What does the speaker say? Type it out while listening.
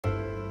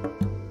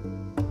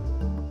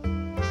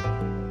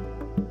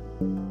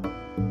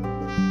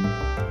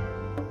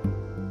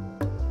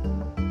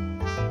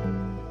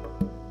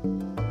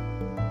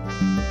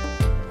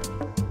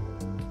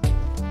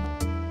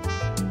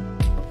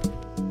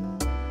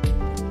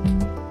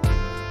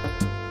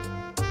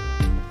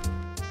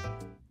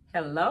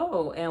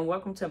Hello and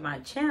welcome to my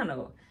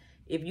channel.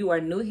 If you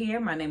are new here,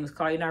 my name is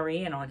Claudia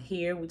Nyree, and on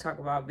here we talk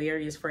about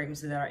various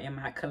fragrances that are in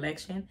my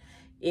collection.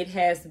 It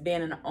has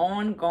been an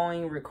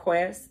ongoing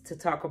request to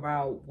talk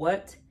about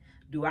what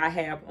do I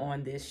have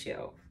on this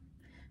shelf.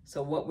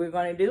 So what we're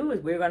going to do is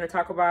we're going to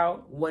talk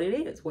about what it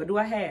is. What do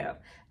I have?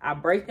 I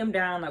break them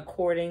down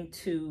according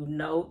to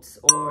notes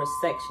or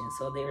sections.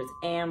 So there's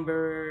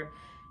amber,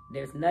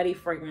 there's nutty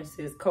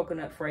fragrances,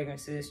 coconut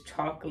fragrances,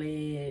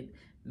 chocolate,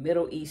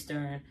 Middle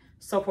Eastern,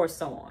 so forth,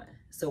 so on.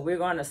 So we're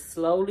going to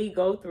slowly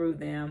go through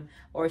them,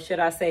 or should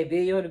I say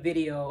video to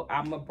video,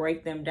 I'm going to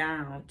break them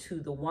down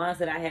to the ones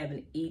that I have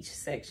in each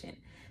section.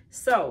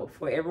 So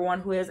for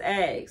everyone who has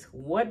asked,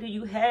 what do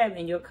you have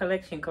in your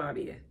collection,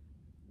 Claudia?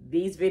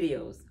 These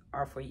videos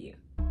are for you.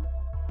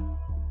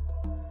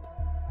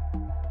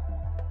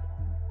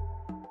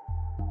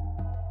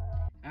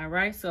 All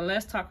right, so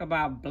let's talk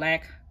about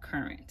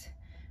Blackcurrant.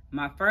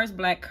 My first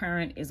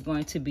Blackcurrant is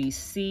going to be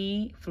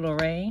C.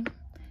 Fiori.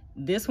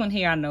 This one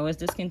here I know is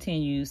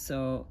discontinued,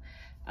 so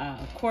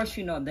of course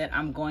you know that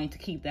I'm going to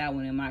keep that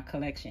one in my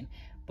collection.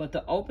 But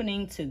the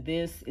opening to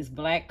this is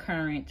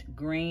Blackcurrant,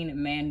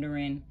 Green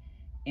Mandarin,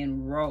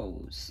 and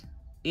Rose.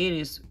 It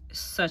is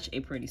such a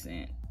pretty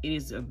scent. It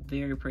is a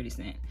very pretty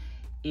scent.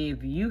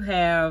 If you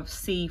have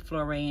C.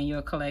 Fiori in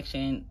your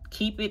collection,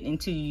 keep it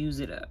until you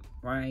use it up,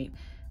 right?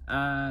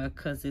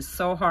 Because it's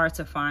so hard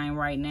to find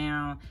right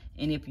now,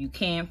 and if you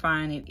can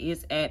find it,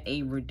 it's at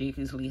a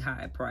ridiculously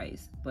high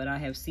price. But I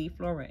have C.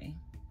 Fiori.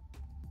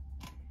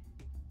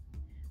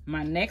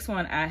 My next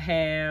one I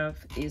have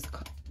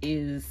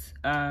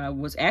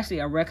was actually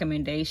a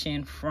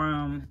recommendation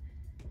from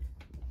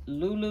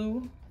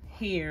Lulu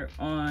here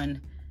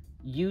on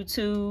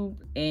YouTube,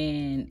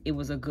 and it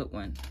was a good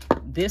one.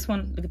 This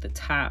one, look at the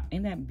top,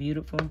 ain't that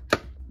beautiful?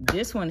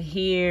 This one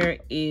here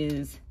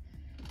is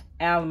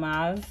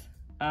Almaz.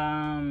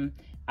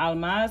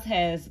 Almaz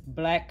has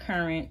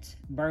blackcurrant,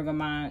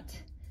 bergamot.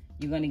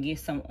 You're gonna get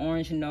some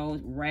orange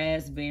notes,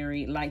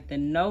 raspberry. Like, the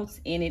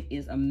notes in it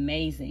is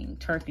amazing.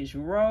 Turkish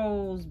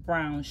rose,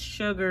 brown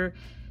sugar.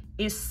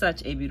 It's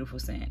such a beautiful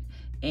scent.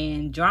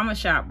 And Drama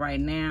Shop right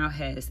now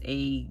has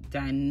a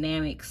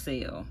dynamic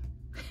sale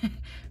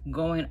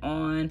going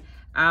on.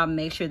 I'll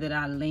make sure that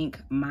I link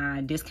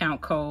my discount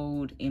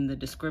code in the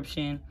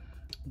description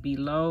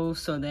below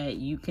so that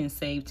you can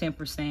save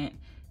 10%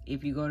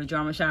 if you go to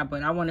Drama Shop.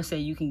 But I want to say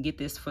you can get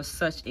this for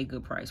such a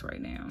good price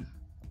right now.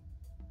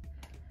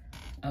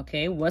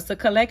 Okay, what's a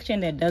collection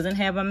that doesn't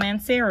have a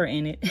Mancera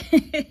in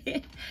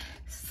it?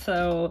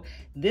 So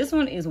this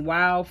one is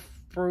Wild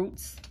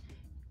Fruits.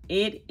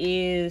 It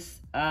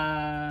is it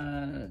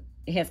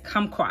has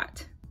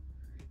kumquat.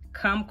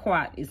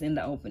 Kumquat is in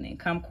the opening.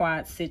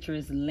 Kumquat,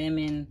 citrus,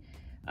 lemon.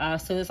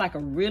 So it's like a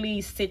really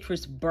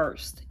citrus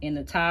burst in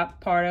the top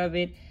part of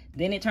it.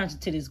 Then it turns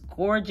into this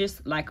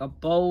gorgeous, like a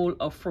bowl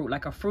of fruit,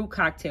 like a fruit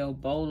cocktail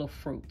bowl of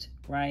fruit,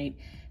 right?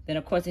 Then,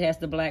 of course, it has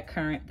the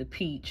blackcurrant, the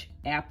peach,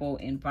 apple,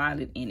 and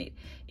violet in it.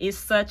 It's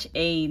such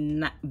a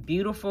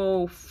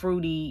beautiful,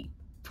 fruity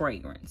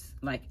fragrance.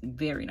 Like,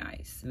 very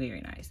nice,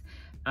 very nice.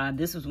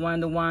 This was one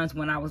of the ones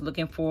when I was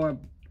looking for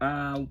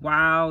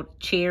wild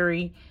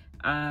cherry.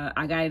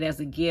 I got it as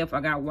a gift.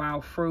 I got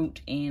wild fruit,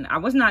 and I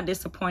was not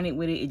disappointed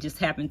with it. It just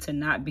happened to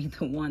not be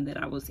the one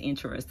that I was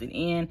interested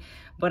in,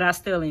 but I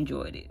still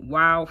enjoyed it.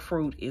 Wild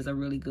fruit is a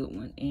really good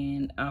one.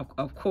 And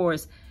of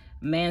course,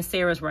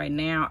 Mancera's right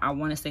now, I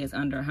want to say it's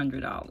under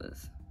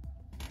 $100.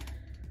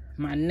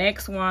 My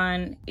next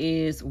one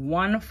is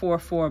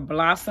 144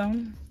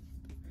 Blossom.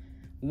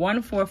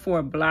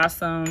 144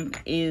 Blossom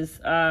is,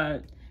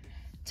 to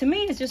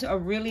me, it's just a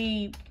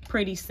really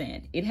pretty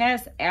scent. It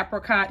has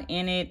apricot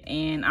in it,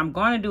 and I'm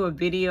going to do a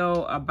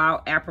video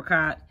about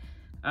apricot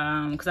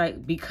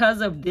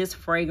because of this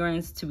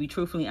fragrance, to be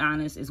truthfully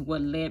honest, is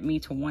what led me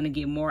to want to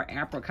get more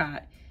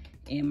apricot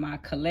in my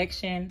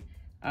collection.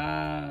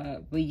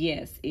 But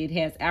yes, it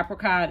has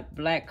apricot,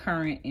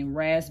 blackcurrant, and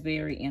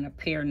raspberry, and a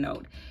pear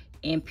note,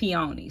 and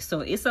peony.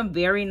 So it's a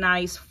very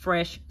nice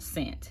fresh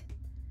scent.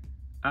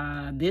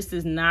 This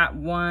is not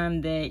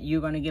one that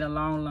you're going to get a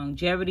long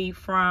longevity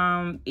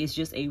from. It's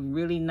just a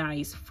really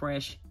nice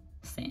fresh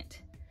scent.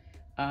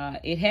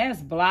 It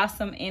has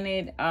blossom in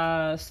it.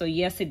 So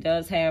yes, it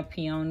does have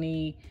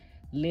peony,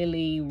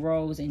 lily,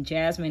 rose, and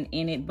jasmine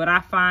in it. But I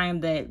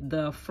find that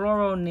the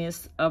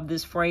floralness of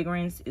this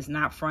fragrance is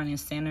not front and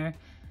center.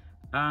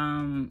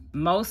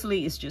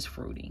 Mostly it's just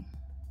fruity.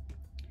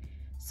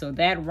 So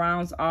that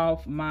rounds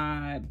off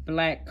my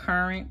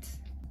blackcurrant.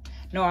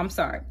 No, I'm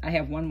sorry. I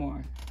have one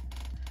more.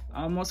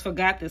 I almost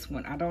forgot this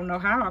one. I don't know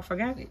how I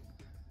forgot it.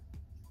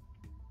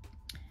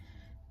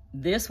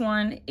 This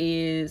one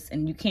is,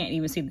 and you can't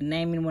even see the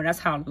name anymore. That's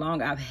how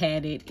long I've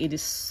had it. It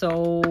is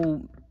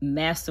so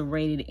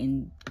macerated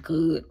and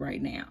good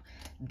right now.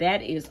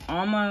 That is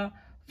Alma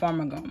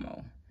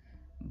Ferragamo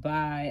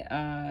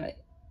by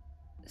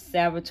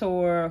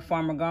Salvatore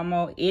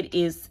Ferragamo. It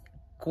is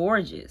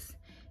gorgeous.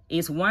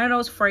 It's one of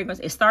those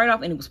fragrances. It started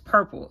off and it was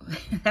purple.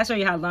 That's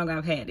really how long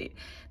I've had it.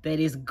 That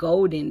is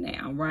golden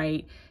now,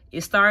 right?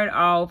 It started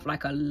off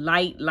like a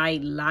light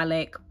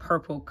lilac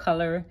purple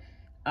color.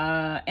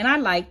 And I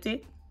liked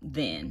it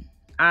then.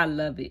 I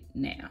love it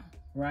now,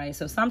 right?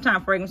 So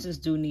sometimes fragrances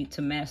do need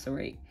to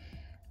macerate.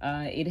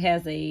 It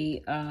has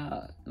a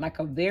like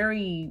a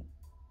very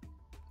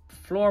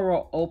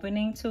floral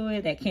opening to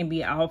it that can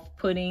be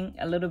off-putting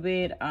a little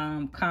bit.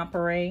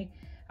 Compare,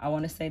 I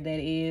want to say that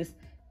is.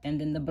 And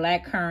then the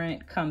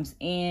blackcurrant comes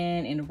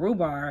in the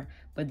rhubarb,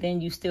 but then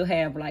you still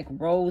have like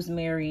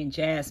rosemary and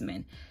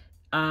jasmine.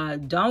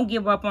 Don't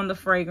give up on the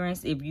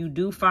fragrance. If you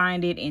do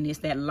find it and it's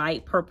that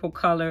light purple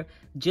color,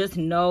 just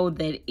know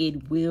that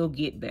it will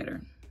get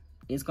better.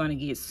 It's going to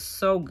get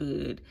so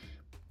good,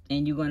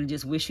 and you're going to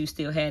just wish you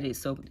still had it.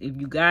 So if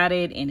you got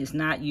it and it's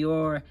not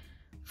your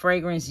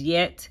fragrance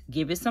yet,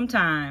 give it some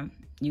time.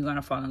 You're going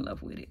to fall in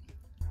love with it.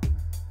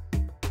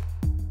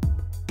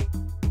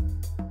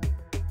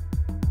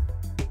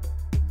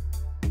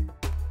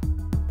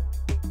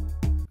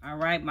 All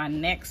right, my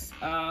next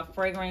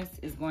fragrance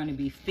is going to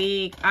be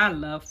fig. I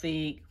love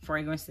fig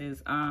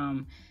fragrances.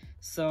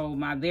 So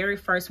my very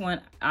first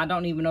one, I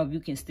don't even know if you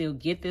can still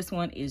get this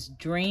one, is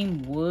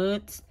Dream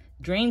Woods.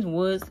 Dream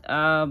Woods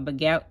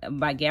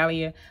by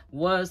Galleria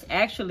was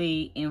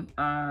actually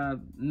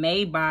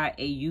made by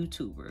a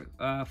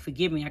YouTuber.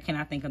 Forgive me, I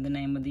cannot think of the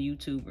name of the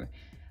YouTuber.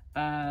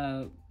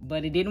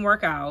 But it didn't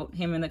work out.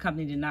 Him and the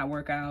company did not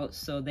work out.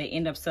 So they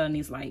end up selling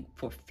these like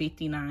for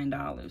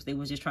 $59. They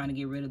was just trying to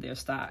get rid of their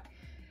stock.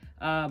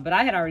 But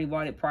I had already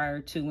bought it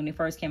prior to when it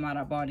first came out.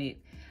 I bought it.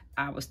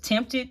 I was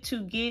tempted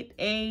to get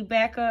a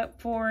backup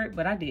for it,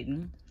 but I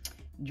didn't.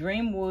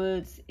 Dream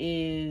Woods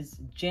is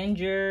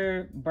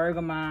ginger,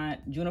 bergamot,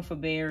 juniper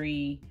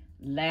berry,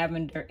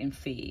 lavender, and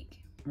fig,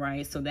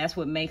 right? So that's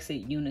what makes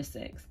it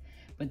unisex.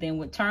 But then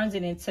what turns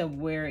it into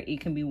where it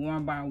can be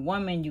worn by a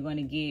woman, you're going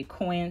to get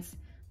quince,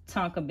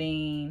 tonka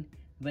bean,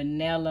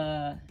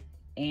 vanilla,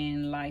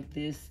 and like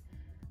this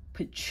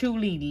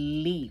patchouli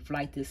leaf,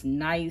 like this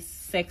nice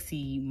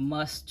sexy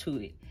musk to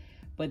it.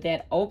 But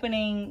that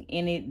opening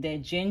in it,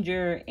 that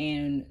ginger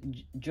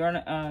and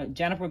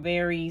juniper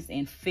berries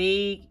and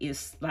fig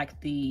is like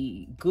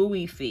the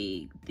gooey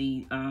fig,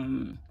 the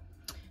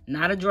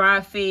not a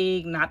dry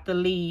fig, not the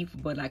leaf,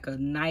 but like a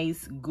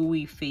nice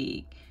gooey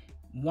fig.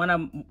 One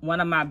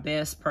of my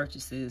best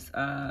purchases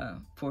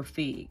for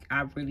fig.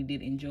 I really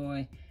did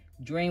enjoy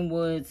Dream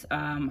Woods.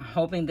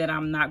 Hoping that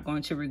I'm not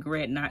going to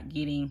regret not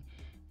getting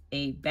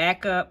a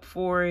backup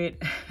for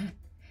it.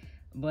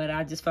 But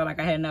I just felt like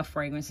I had enough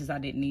fragrances. I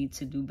didn't need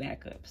to do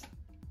backups.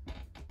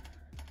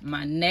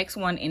 My next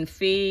one in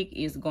fig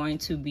is going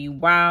to be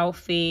Wild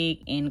Fig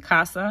in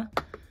Casa.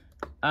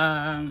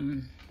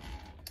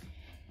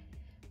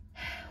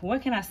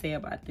 What can I say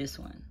about this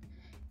one?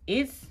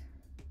 It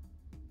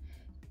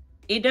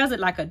does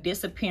it like a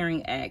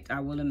disappearing act, I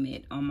will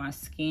admit, on my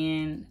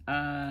skin.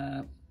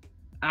 I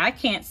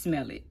can't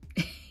smell it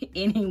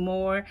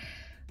anymore,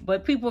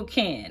 but people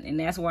can, and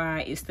that's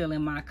why it's still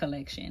in my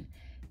collection.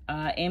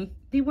 And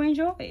people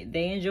enjoy it.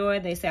 They enjoy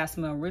it. They say I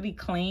smell really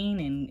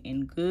clean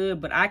and good,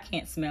 but I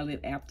can't smell it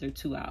after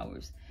 2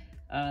 hours.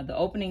 The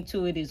opening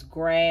to it is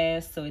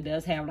grass, so it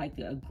does have like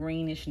a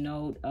greenish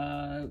note.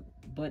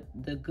 But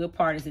the good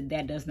part is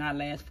that does not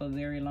last for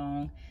very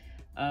long.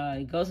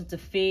 It goes into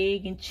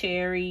fig and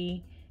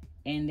cherry,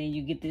 and then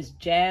you get this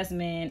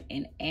jasmine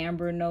and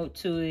amber note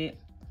to it.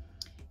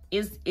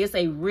 It's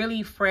a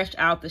really fresh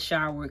out the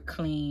shower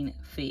clean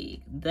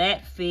fig.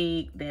 That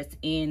fig that's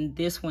in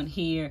this one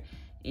here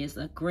is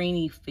a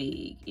greeny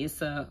fig.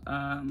 It's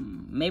a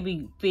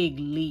maybe fig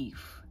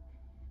leaf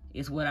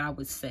is what I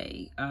would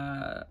say.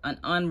 An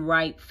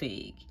unripe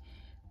fig.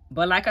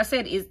 But like I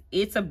said,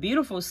 it's a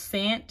beautiful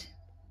scent.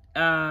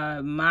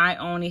 My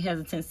only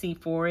hesitancy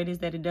for it is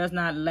that it does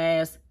not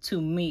last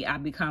to me. I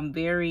become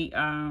very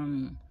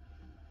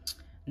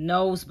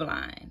nose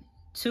blind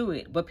to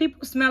it. But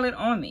people smell it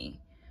on me.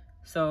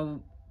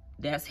 So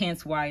that's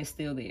hence why it's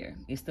still there.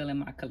 It's still in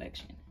my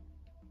collection.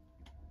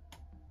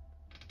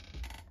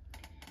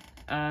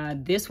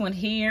 This one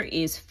here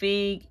is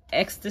Fig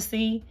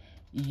Ecstasy.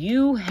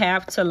 You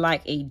have to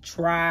like a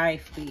dry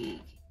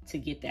fig to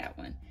get that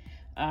one.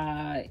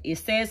 It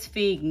says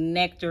fig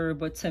nectar,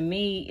 but to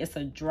me, it's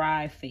a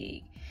dry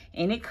fig.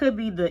 And it could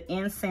be the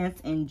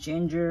incense and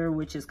ginger,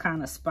 which is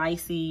kind of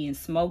spicy and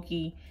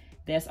smoky.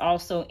 That's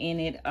also in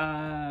it,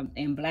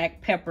 and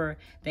black pepper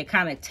that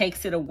kind of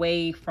takes it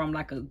away from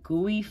like a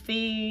gooey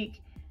fig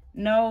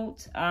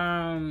note.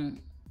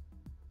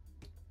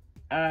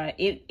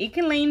 It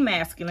can lean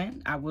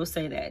masculine. I will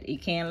say that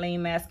it can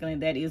lean masculine.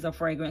 That is a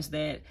fragrance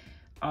that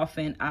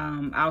often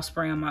I'll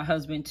spray on my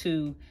husband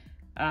too.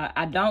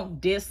 I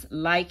don't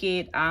dislike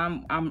it.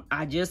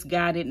 I just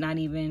got it not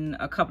even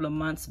a couple of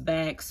months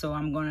back, so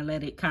I'm gonna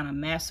let it kind of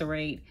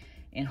macerate,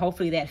 and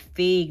hopefully that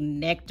fig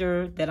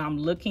nectar that I'm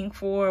looking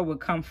for will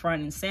come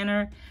front and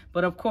center.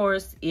 But of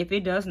course, if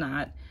it does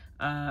not,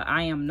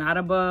 I am not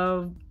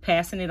above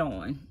passing it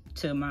on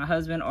to my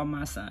husband or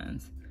my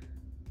sons.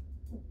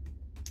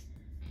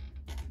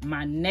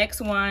 My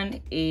next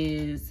one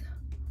is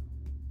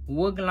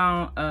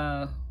Wulóng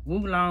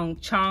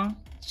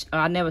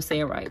I never say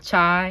it right,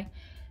 Chai.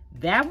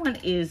 That one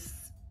is,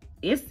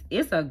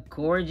 it's a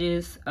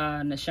gorgeous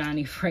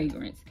Nishane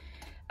fragrance.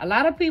 A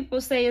lot of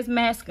people say it's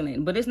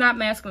masculine, but it's not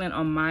masculine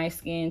on my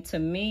skin. To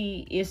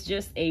me, it's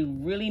just a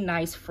really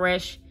nice,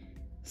 fresh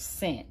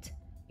scent.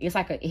 It's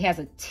like it has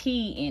a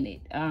tea in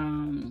it.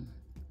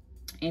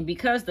 And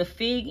because the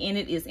fig in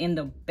it is in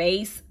the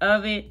base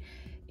of it,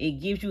 it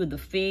gives you the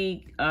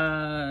fig,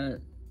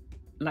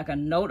 like a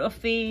note of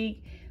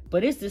fig,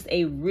 but it's just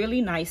a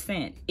really nice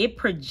scent. It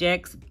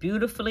projects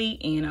beautifully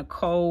in a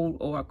cold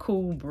or a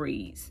cool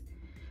breeze.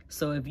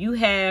 So if you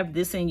have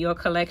this in your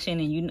collection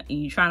and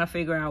you're trying to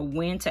figure out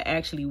when to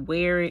actually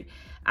wear it,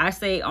 I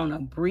say on a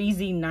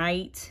breezy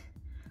night,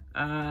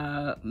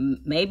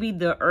 maybe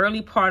the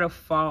early part of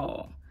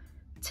fall,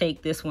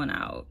 take this one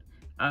out,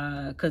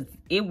 because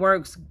it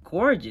works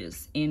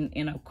gorgeous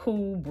in a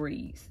cool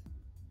breeze.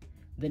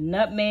 The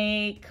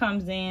nutmeg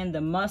comes in, the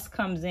musk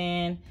comes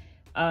in.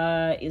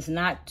 It's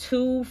not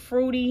too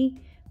fruity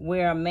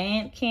where a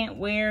man can't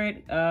wear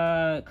it,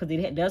 because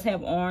it does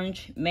have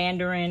orange,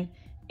 mandarin,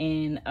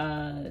 and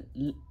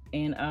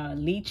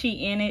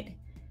lychee in it,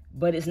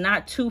 but it's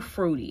not too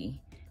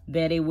fruity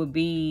that it would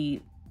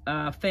be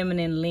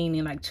feminine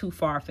leaning, like too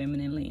far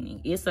feminine leaning.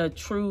 It's a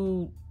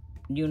true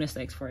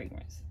unisex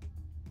fragrance.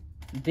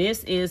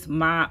 This is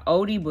my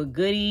oldie but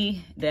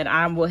goodie that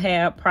I will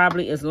have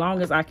probably as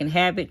long as I can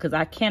have it, because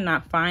I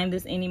cannot find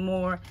this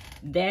anymore.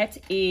 That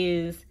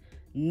is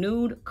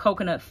Nude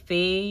Coconut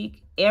Fig.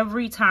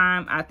 Every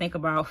time I think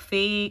about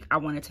fig, I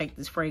want to take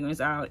this fragrance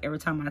out. Every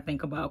time I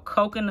think about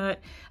coconut,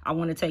 I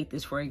want to take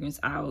this fragrance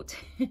out.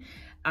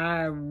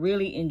 I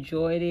really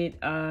enjoyed it.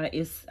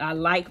 I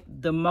like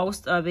the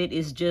most of it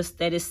is just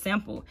that it's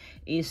simple.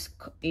 It's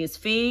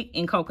fig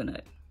and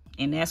coconut.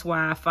 And that's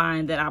why I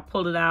find that I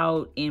pull it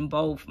out in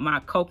both my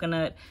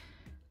coconut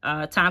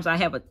times I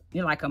have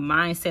like a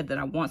mindset that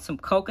I want some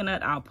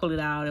coconut, I'll pull it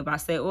out. If I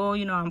say, oh,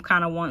 I'm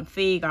kind of wanting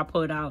fig, I'll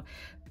pull it out.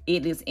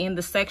 It is in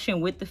the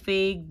section with the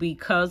fig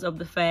because of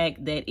the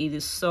fact that it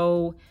is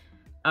so,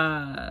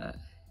 the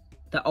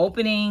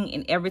opening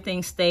and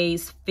everything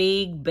stays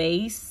fig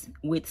base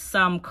with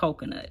some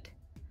coconut.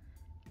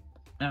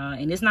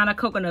 And it's not a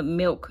coconut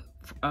milk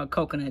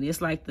coconut.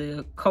 It's like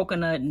the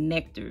coconut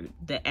nectar,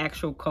 the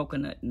actual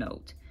coconut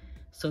note.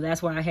 So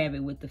that's why I have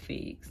it with the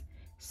figs.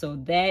 So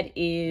that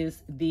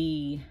is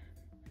the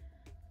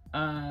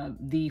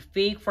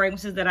fig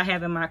fragrances that I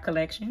have in my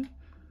collection.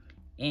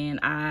 And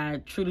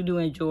I truly do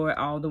enjoy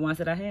all the ones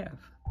that I have.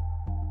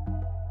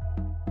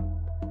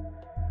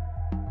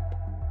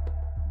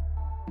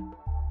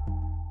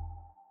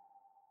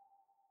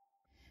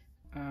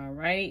 All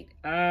right,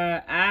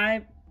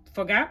 I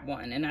forgot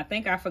one, and I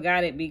think I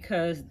forgot it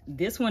because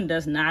this one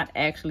does not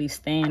actually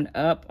stand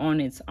up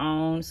on its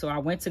own. So I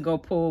went to go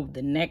pull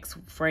the next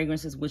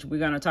fragrances, which we're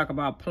going to talk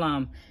about,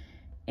 Plum,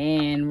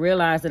 and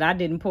realized that I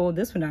didn't pull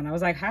this one down. I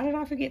was like, how did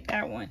I forget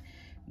that one?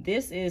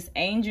 This is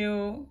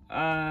Angel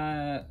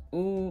Croisière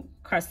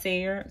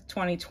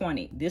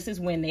 2020. This is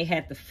when they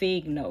had the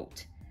fig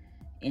note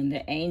in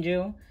the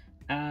Angel.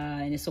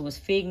 And so it's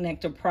fig,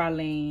 nectar,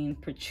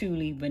 praline,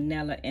 patchouli,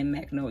 vanilla, and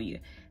magnolia.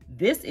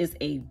 This is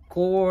a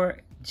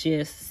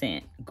gorgeous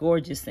scent.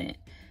 Gorgeous scent.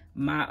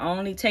 My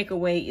only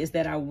takeaway is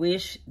that I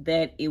wish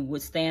that it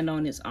would stand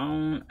on its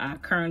own. I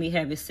currently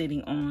have it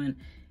sitting on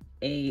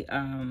a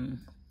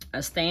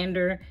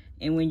stander.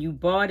 And when you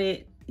bought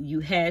it,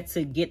 you had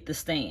to get the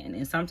stand,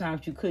 and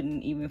sometimes you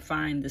couldn't even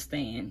find the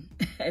stand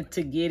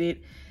to get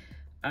it.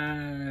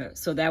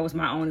 So that was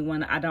my only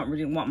one. I don't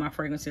really want my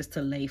fragrances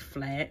to lay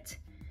flat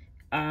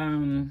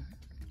on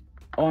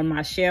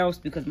my shelves,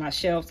 because my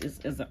shelves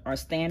are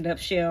stand-up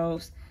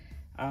shelves.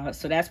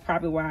 So that's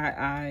probably why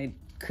I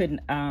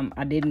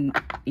didn't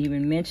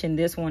even mention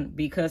this one,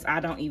 because I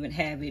don't even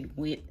have it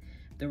with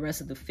the rest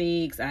of the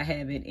figs. I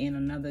have it in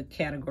another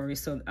category,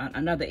 so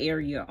another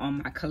area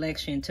on my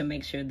collection to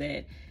make sure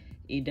that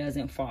it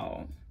doesn't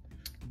fall.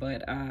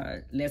 But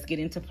let's get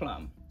into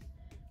Plum.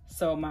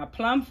 So my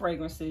Plum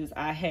fragrances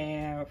I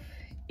have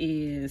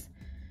is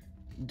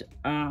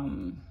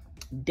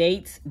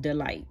Dates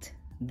Delight.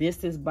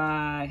 This is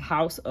by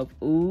House of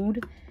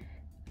Oud.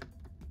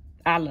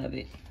 I love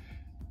it.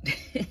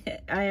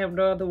 I have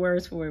no other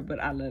words for it, but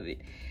I love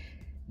it.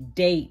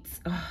 Dates,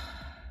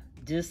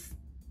 just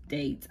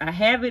dates. I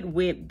have it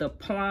with the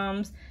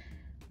plums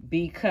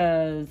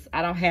because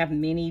I don't have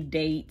many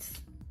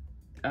dates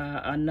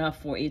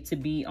enough for it to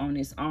be on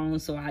its own,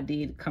 so I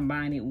did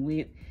combine it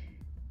with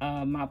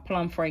my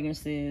Plum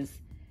fragrances.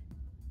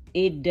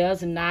 It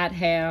does not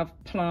have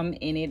plum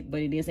in it, but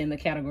it is in the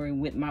category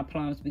with my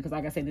plums because,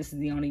 like I said, this is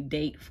the only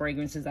date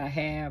fragrances I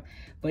have.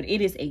 But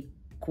it is a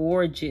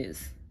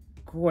gorgeous,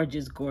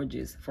 gorgeous,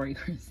 gorgeous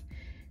fragrance.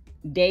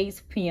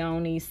 Dates,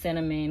 peony,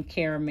 cinnamon,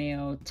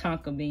 caramel,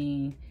 tonka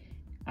bean,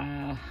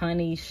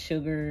 honey,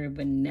 sugar,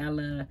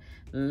 vanilla,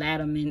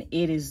 latterman.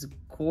 It's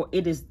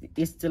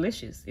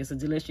delicious. It's a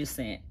delicious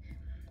scent.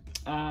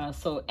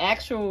 So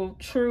actual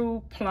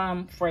true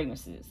plum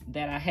fragrances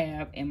that I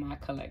have in my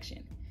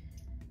collection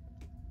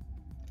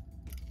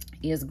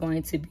is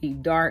going to be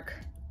Dark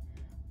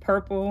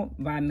Purple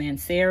by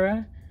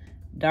Mancera.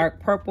 Dark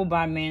Purple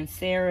by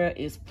Mancera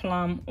is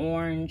plum,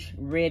 orange,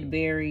 red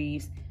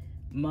berries,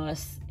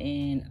 musk,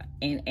 and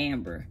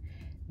amber.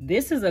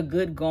 This is a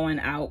good going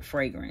out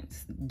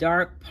fragrance.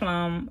 Dark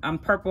plum,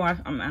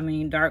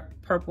 dark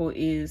purple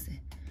is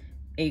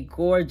a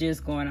gorgeous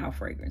going out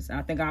fragrance.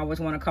 I think I always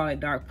want to call it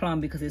dark plum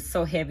because it's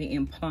so heavy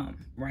in plum,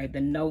 right?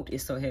 The note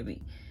is so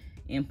heavy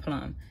in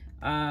plum.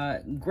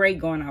 Great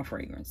going out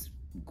fragrance.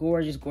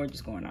 Gorgeous, gorgeous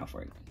going out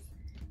fragrance.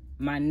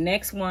 My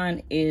next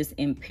one is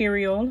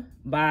Empyreal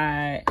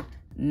by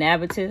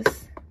Navitus.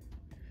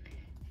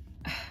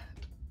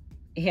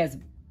 It has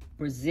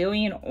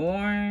Brazilian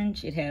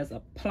orange. It has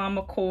a plum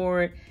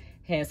accord.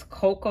 It has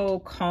cocoa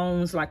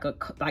cones, like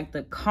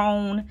the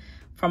cone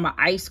from an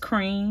ice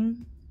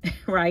cream,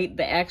 right?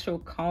 The actual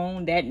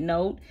cone, that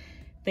note.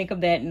 Think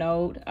of that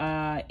note.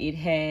 It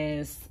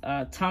has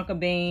tonka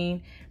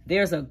bean.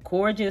 There's a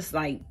gorgeous,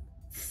 like,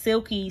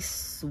 silky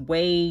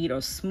suede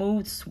or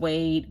smooth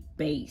suede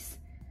base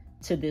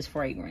to this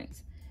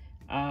fragrance.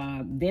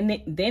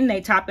 Then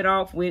they top it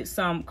off with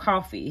some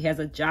coffee. It has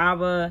a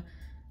Java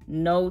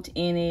note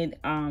in it,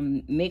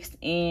 mixed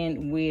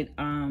in with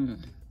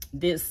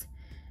this,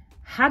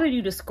 how do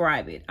you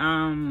describe it?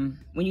 When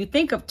you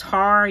think of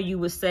tar, you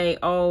would say,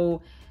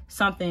 oh,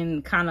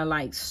 something kind of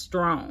like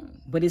strong,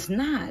 but it's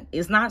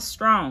not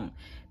strong.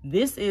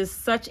 This is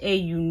such a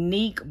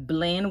unique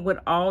blend with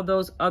all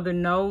those other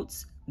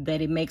notes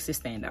that it makes it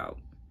stand out.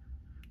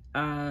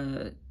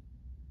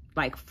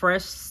 Like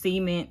fresh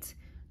cement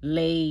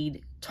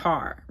laid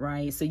tar,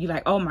 right? So you're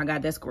like, oh my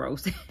God, that's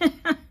gross,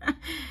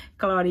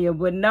 Claudia.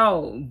 But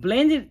no,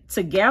 blended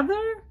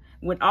together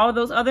with all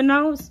those other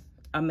notes,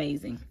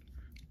 amazing.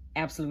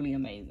 Absolutely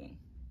amazing.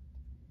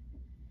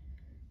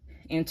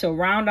 And to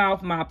round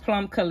off my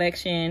plum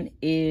collection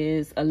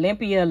is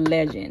Olympia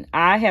Legend.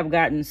 I have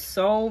gotten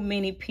so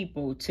many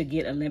people to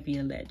get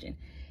Olympia Legend.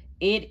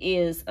 It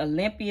is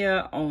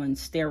Olympia on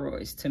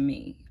steroids to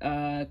me,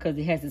 because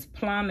it has this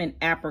plum and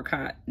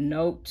apricot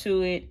note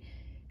to it.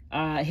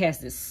 It has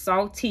this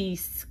salty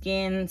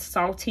skin,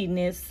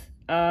 saltiness,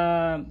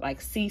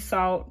 like sea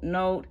salt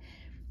note.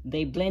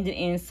 They blended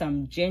in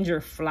some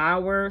ginger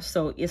flower,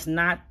 so it's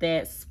not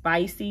that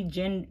spicy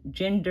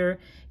ginger.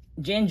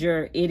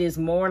 It is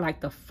more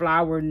like the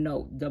flower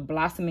note, the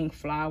blossoming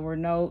flower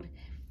note.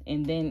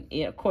 And then,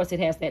 of course, it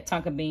has that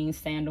tonka bean,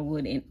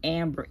 sandalwood, and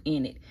amber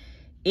in it.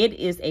 It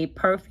is a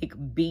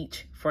perfect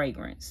beach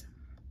fragrance.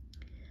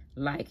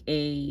 Like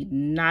a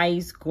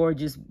nice,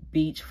 gorgeous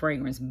beach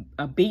fragrance.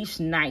 A beach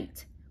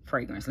night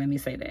fragrance, let me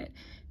say that.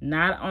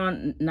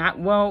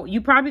 Well,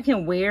 you probably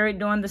can wear it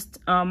during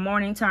the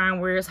morning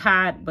time where it's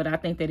hot, but I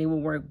think that it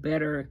will work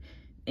better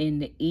in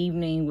the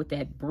evening with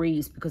that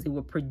breeze, because it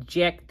will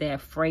project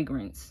that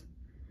fragrance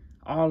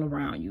all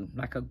around you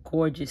like a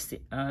gorgeous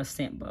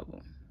scent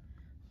bubble.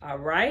 All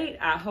right,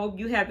 I hope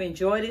you have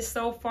enjoyed it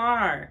so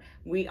far.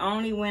 We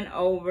only went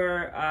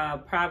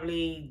over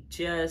probably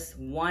just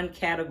one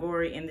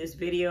category in this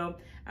video.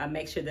 I'll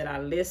make sure that I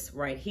list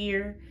right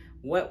here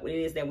what it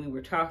is that we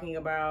were talking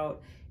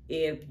about.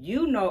 If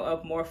you know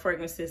of more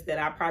fragrances that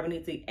I probably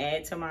need to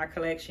add to my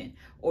collection,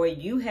 or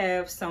you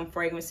have some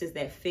fragrances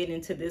that fit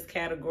into this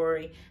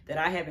category that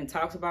I haven't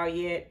talked about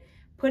yet,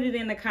 put it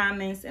in the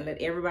comments and let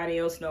everybody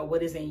else know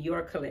what is in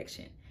your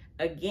collection.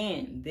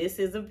 Again, this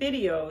is a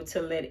video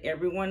to let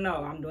everyone know.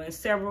 I'm doing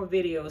several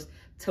videos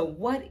to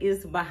what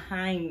is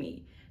behind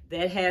me.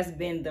 That has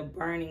been the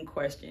burning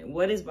question.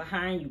 What is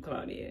behind you,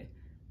 Claudia?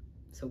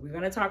 So we're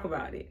going to talk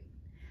about it.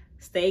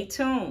 Stay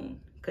tuned,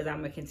 because I'm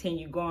going to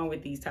continue going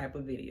with these type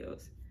of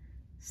videos.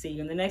 See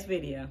you in the next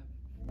video.